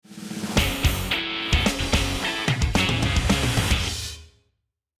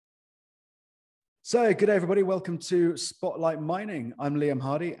So, good day, everybody. Welcome to Spotlight Mining. I'm Liam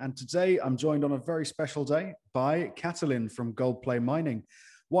Hardy, and today I'm joined on a very special day by Catalin from Goldplay Mining.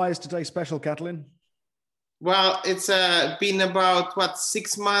 Why is today special, Catalin? Well, it's been about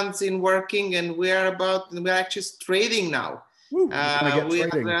 6 months in working, and we're actually trading now. Woo, We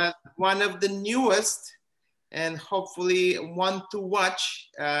trading. are one of the newest and hopefully one to watch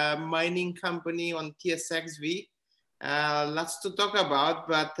mining company on TSXV. Lots to talk about,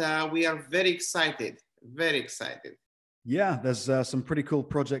 but we are very excited, very excited. Yeah, there's some pretty cool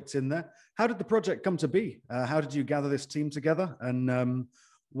projects in there. How did the project come to be? How did you gather this team together? And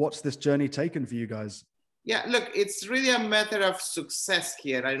what's this journey taken for you guys? Yeah, look, it's really a matter of success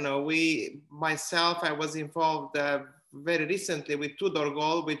here. I know I was involved very recently with Tudor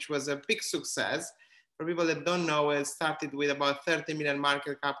Gold, which was a big success. For people that don't know, it started with about 30 million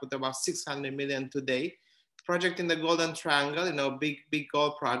market cap with about 600 million today. Project in the Golden Triangle, big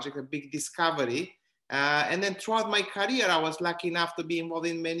gold project, a big discovery. And then throughout my career, I was lucky enough to be involved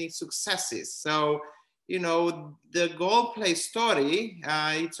in many successes. So, the Goldplay story,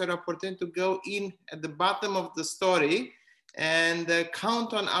 it's an opportunity to go in at the bottom of the story and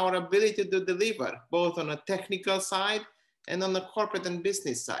count on our ability to deliver, both on a technical side and on the corporate and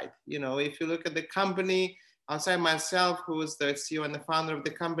business side. If you look at the company, outside myself, who is the CEO and the founder of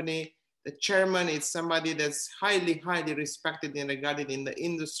the company, the chairman is somebody that's highly, highly respected and regarded in the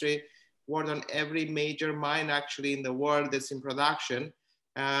industry, worked on every major mine actually in the world that's in production.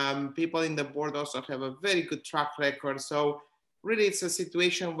 People in the board also have a very good track record. So really it's a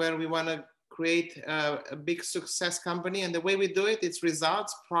situation where we want to create a big success company. And the way we do it, it's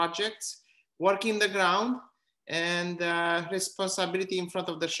results, projects, work in the ground, and responsibility in front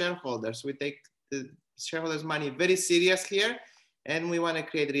of the shareholders. We take the shareholders' money very serious here, and we want to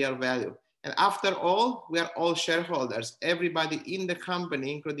create real value. And after all, we are all shareholders. Everybody in the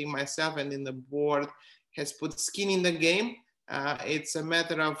company, including myself and in the board, has put skin in the game. It's a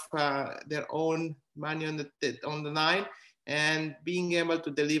matter of their own money on the line and being able to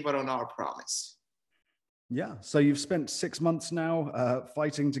deliver on our promise. Yeah, so you've spent 6 months now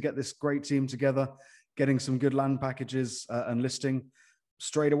fighting to get this great team together, getting some good land packages and listing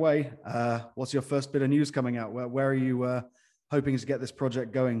straight away. What's your first bit of news coming out? Where are you hoping to get this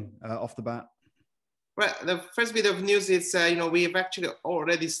project going off the bat? Well, the first bit of news is, we've actually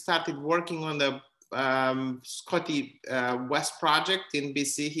already started working on the Scotty West project in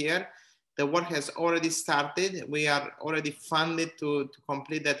BC here. The work has already started. We are already funded to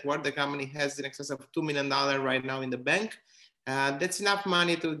complete that work. The company has in excess of $2 million right now in the bank. That's enough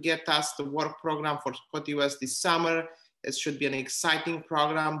money to get us the work program for Scotty West this summer. It should be an exciting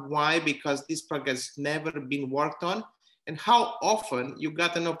program. Why? Because this project has never been worked on. And how often you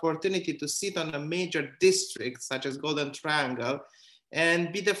got an opportunity to sit on a major district such as Golden Triangle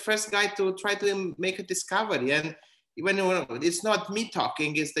and be the first guy to try to make a discovery. And when it's not me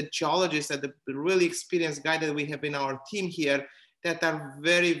talking, it's the geologists and the really experienced guy that we have in our team here that are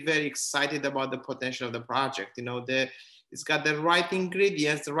very, very excited about the potential of the project. It's got the right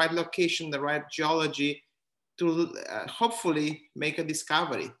ingredients, the right location, the right geology to hopefully make a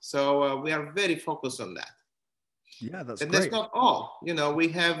discovery. So we are very focused on that. Yeah, that's and great. That's not all. We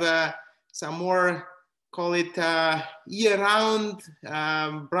have some more, call it year-round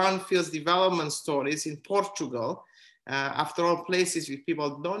brownfields development stories in Portugal. After all, places if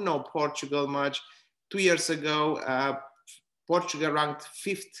people don't know Portugal much, 2 years ago, Portugal ranked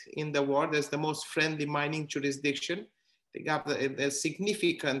 5th in the world as the most friendly mining jurisdiction. They got a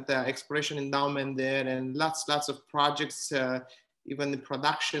significant exploration endowment there and lots of projects, even the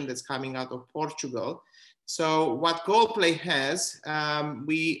production that's coming out of Portugal. So what Goldplay has,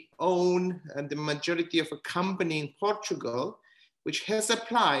 we own the majority of a company in Portugal, which has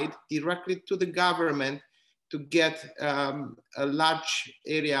applied directly to the government to get a large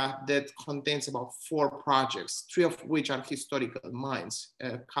area that contains about 4 projects, 3 of which are historical mines,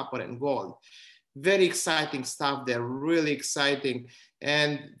 copper and gold. Very exciting stuff there, really exciting.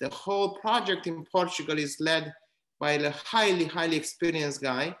 And the whole project in Portugal is led by a highly, highly experienced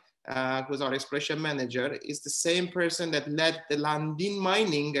guy, who's our exploration manager, is the same person that led the Lundin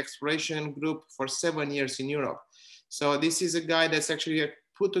Mining exploration group for 7 years in Europe. So this is a guy that's actually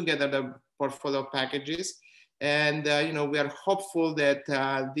put together the portfolio packages. And, we are hopeful that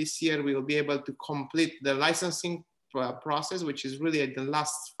this year we will be able to complete the licensing process, which is really at the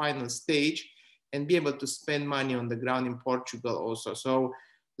last final stage, and be able to spend money on the ground in Portugal also. So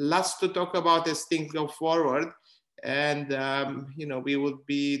lots to talk about as things go forward. And, we will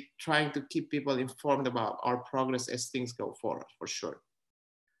be trying to keep people informed about our progress as things go forward, for sure.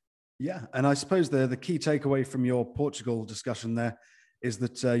 Yeah, and I suppose the key takeaway from your Portugal discussion there is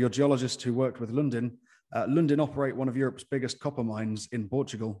that your geologist who worked with Lundin, Lundin operate one of Europe's biggest copper mines in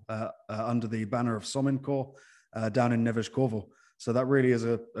Portugal under the banner of Somincor down in Neves Corvo. So that really is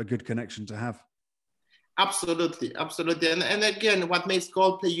a good connection to have. Absolutely, absolutely. And again, what makes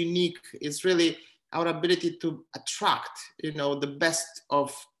Goldplay unique is really our ability to attract, the best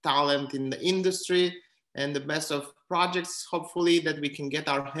of talent in the industry and the best of projects, hopefully, that we can get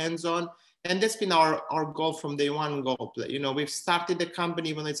our hands on. And that's been our goal from day one, Goldplay. We've started the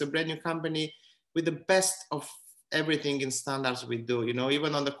company when it's a brand new company with the best of everything in standards we do.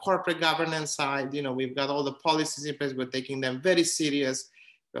 Even on the corporate governance side, we've got all the policies in place. We're taking them very serious.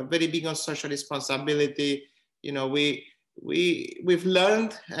 We're very big on social responsibility. We've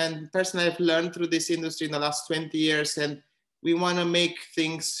learned, and personally I've learned through this industry in the last 20 years, and we want to make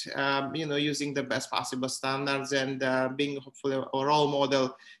things, using the best possible standards and being hopefully a role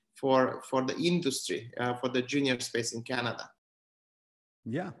model for the industry, for the junior space in Canada.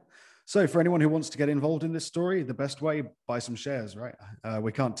 Yeah. So for anyone who wants to get involved in this story, the best way, buy some shares, right?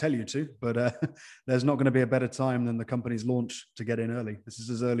 We can't tell you to, but there's not going to be a better time than the company's launch to get in early. This is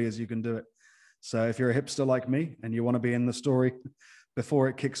as early as you can do it. So if you're a hipster like me and you want to be in the story before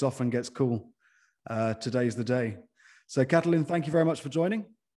it kicks off and gets cool, today's the day. So Catalin, thank you very much for joining.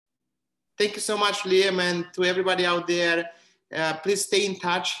 Thank you so much, Liam, and to everybody out there, please stay in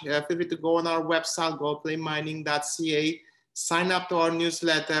touch. Feel free to go on our website, goldplaymining.ca. Sign up to our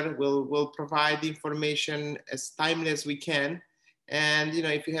newsletter. We'll provide information as timely as we can. And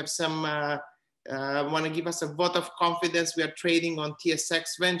if you have some want to give us a vote of confidence, we are trading on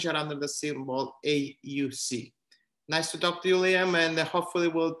TSX Venture under the symbol AUC. Nice to talk to you, Liam, and hopefully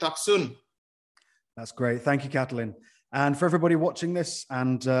we'll talk soon. That's great. Thank you, Catalin. And for everybody watching this,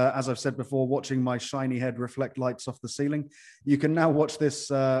 and as I've said before, watching my shiny head reflect lights off the ceiling, you can now watch this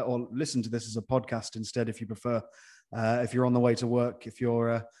or listen to this as a podcast instead if you prefer. If you're on the way to work, if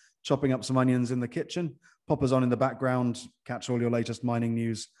you're chopping up some onions in the kitchen, pop us on in the background, catch all your latest mining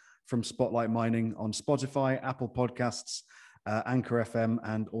news from Spotlight Mining on Spotify, Apple Podcasts, Anchor FM,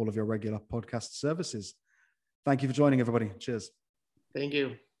 and all of your regular podcast services. Thank you for joining, everybody. Cheers. Thank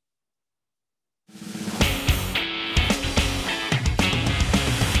you.